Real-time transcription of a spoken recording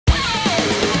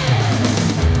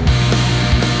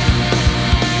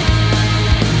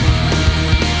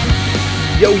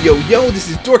Yo, yo, yo, this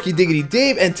is Dorky Diggity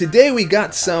Dave, and today we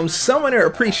got some Summoner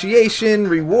Appreciation,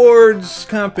 Rewards,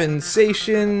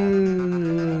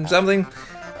 Compensation, something.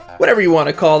 Whatever you want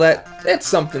to call that. It's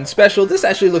something special. This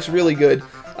actually looks really good.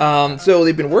 So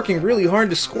they've been working really hard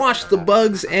to squash the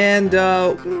bugs, and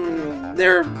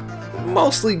they're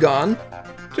mostly gone.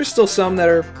 There's still some that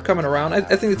are coming around. I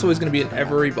think it's always going to be an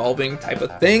ever-evolving type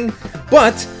of thing.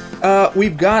 But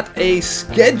we've got a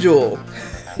schedule.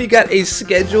 We got a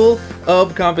schedule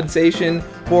of compensation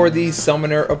for the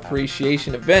Summoner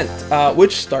Appreciation event,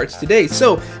 which starts today.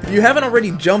 So if you haven't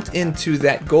already jumped into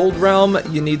that gold realm,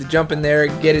 you need to jump in there,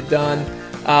 get it done,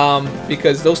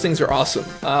 because those things are awesome.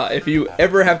 If you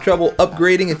ever have trouble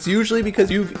upgrading, it's usually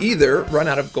because you've either run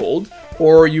out of gold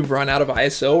or you've run out of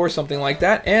ISO or something like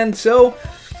that, and so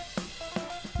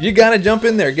you gotta jump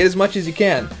in there, get as much as you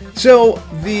can. So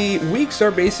the weeks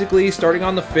are basically starting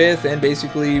on the 5th and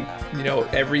basically, you know,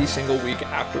 every single week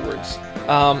afterwards.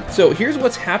 So here's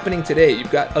what's happening today.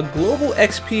 You've got a global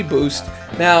XP boost.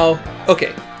 Now,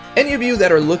 okay, any of you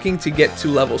that are looking to get to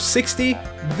level 60,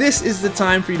 this is the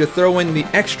time for you to throw in the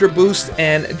extra boost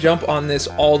and jump on this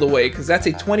all the way, because that's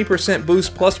a 20%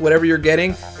 boost plus whatever you're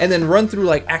getting, and then run through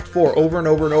like Act 4 over and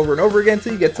over and over and over again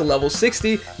until you get to level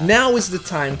 60. Now is the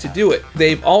time to do it.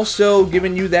 They've also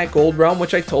given you that gold realm,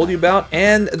 which I told you about,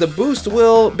 and the boost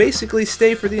will basically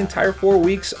stay for the entire 4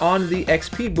 weeks on the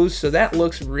XP boost, so that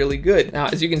looks really good. Now,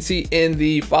 as you can see in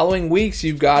the following weeks,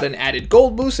 you've got an added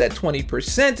gold boost at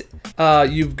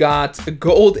 20%. You've got a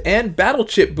gold and battle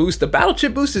chip boost. The battle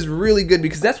chip boost is really good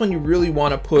because that's when you really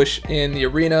want to push in the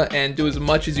arena and do as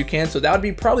much as you can. So that would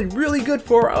be probably really good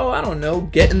for, oh, I don't know,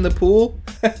 get in the pool.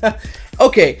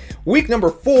 Okay, week number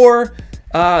 4.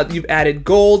 You've added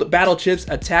gold, battle chips,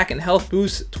 attack and health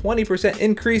boost, 20%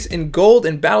 increase in gold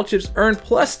and battle chips earned,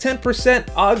 plus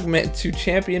 10% augment to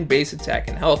champion base attack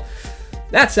and health.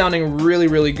 That's sounding really,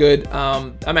 really good.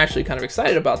 I'm actually kind of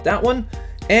excited about that one.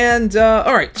 And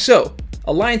alright, so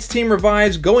Alliance Team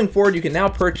Revives. Going forward, you can now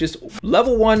purchase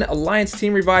level 1 Alliance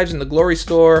Team Revives in the Glory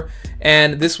Store,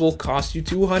 and this will cost you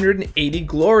 280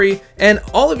 Glory. And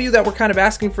all of you that were kind of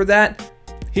asking for that,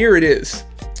 here it is.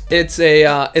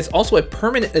 It's also a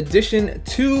permanent addition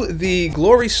to the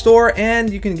Glory Store,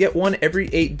 and you can get one every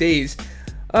 8 days.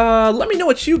 Let me know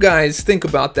what you guys think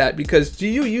about that, because do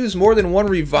you use more than one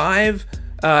revive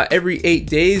every 8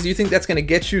 days? Do you think that's going to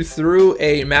get you through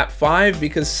a map 5?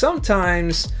 Because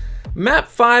sometimes map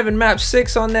 5 and map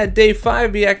 6 on that day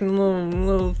 5 be acting a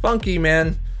little funky,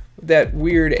 man. That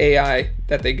weird AI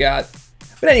that they got.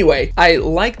 But anyway, I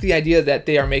like the idea that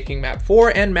they are making map 4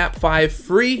 and map 5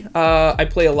 free. I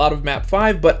play a lot of map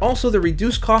 5, but also the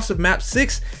reduced cost of map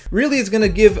 6 really is going to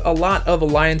give a lot of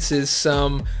alliances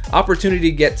some opportunity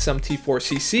to get some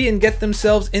T4CC and get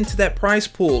themselves into that prize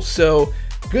pool. So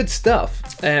good stuff.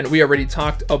 And we already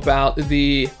talked about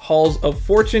the Halls of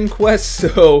Fortune quest,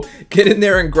 so get in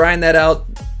there and grind that out.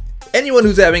 Anyone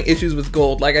who's having issues with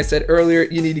gold, like I said earlier,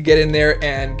 you need to get in there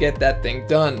and get that thing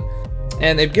done.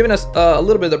 And they've given us a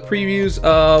little bit of the previews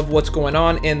of what's going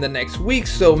on in the next week.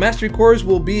 So Mastery Cores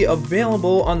will be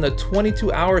available on the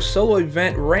 22-hour solo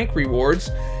event rank rewards.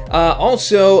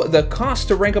 Also, the cost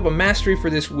to rank up a mastery for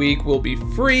this week will be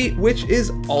free, which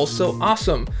is also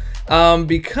awesome.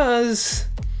 Because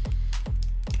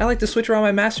I like to switch around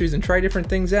my masteries and try different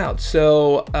things out.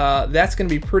 So that's going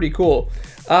to be pretty cool.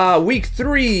 Week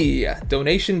 3,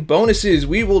 donation bonuses.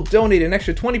 We will donate an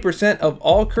extra 20% of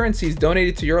all currencies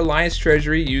donated to your Alliance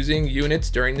Treasury using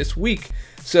units during this week.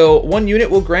 So one unit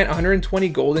will grant 120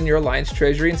 gold in your Alliance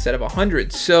Treasury instead of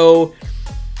 100. So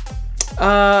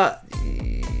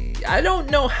I don't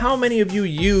know how many of you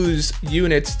use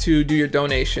units to do your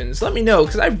donations. Let me know,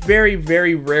 because I very,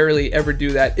 very rarely ever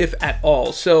do that, if at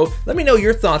all. So let me know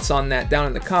your thoughts on that down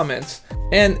in the comments.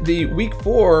 And the week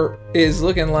 4 is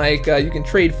looking like you can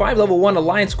trade 5 level 1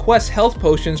 Alliance Quest health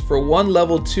potions for 1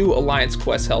 level 2 Alliance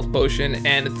Quest health potion,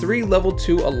 and 3 level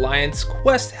 2 Alliance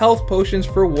Quest health potions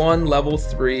for 1 level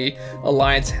 3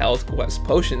 Alliance health quest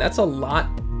potion. That's a lot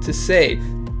to say.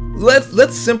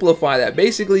 Let's simplify that.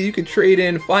 Basically, you can trade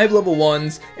in 5 level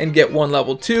 1s and get 1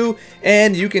 level 2,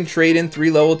 and you can trade in 3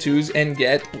 level 2s and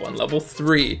get 1 level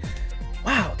 3.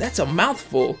 Wow, that's a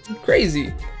mouthful.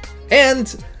 Crazy.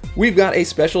 And we've got a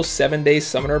special 7-day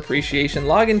Summoner Appreciation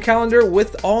login calendar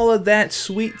with all of that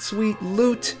sweet, sweet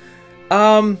loot.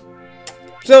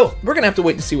 So we're gonna have to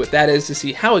wait to see what that is, to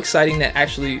see how exciting that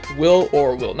actually will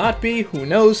or will not be. Who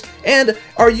knows? And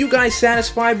are you guys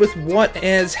satisfied with what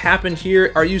has happened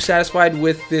here? Are you satisfied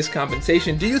with this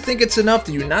compensation? Do you think it's enough?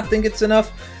 Do you not think it's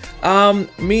enough?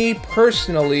 Me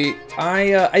personally,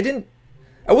 I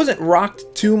I wasn't rocked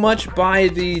too much by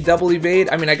the double evade.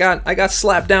 I mean, I got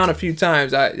slapped down a few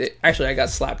times. Actually, I got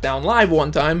slapped down live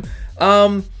one time.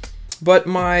 But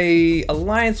my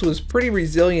alliance was pretty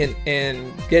resilient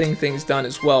in getting things done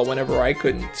as well whenever I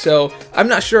couldn't. So I'm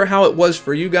not sure how it was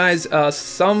for you guys.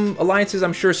 Some alliances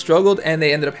I'm sure struggled and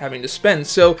they ended up having to spend.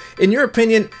 So in your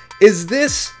opinion, is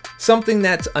this something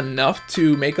that's enough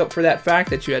to make up for that fact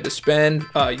that you had to spend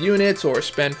units or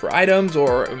spend for items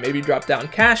or maybe drop down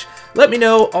cash? Let me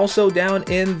know also down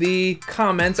in the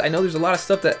comments. I know there's a lot of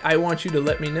stuff that I want you to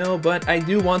let me know, but I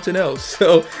do want to know.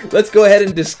 So let's go ahead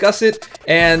and discuss it.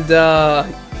 And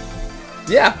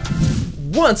yeah.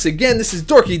 Once again, this is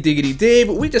Dorky Diggity Dave.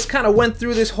 We just kind of went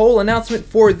through this whole announcement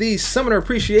for the Summoner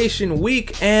Appreciation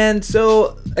Week, and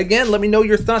so again, let me know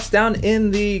your thoughts down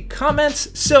in the comments.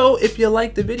 So if you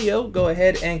liked the video, go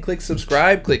ahead and click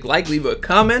subscribe, click like, leave a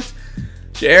comment,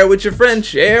 share with your friends,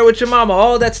 share with your mama.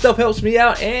 All that stuff helps me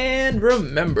out, and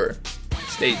remember,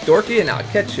 stay dorky, and I'll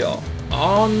catch y'all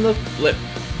on the flip.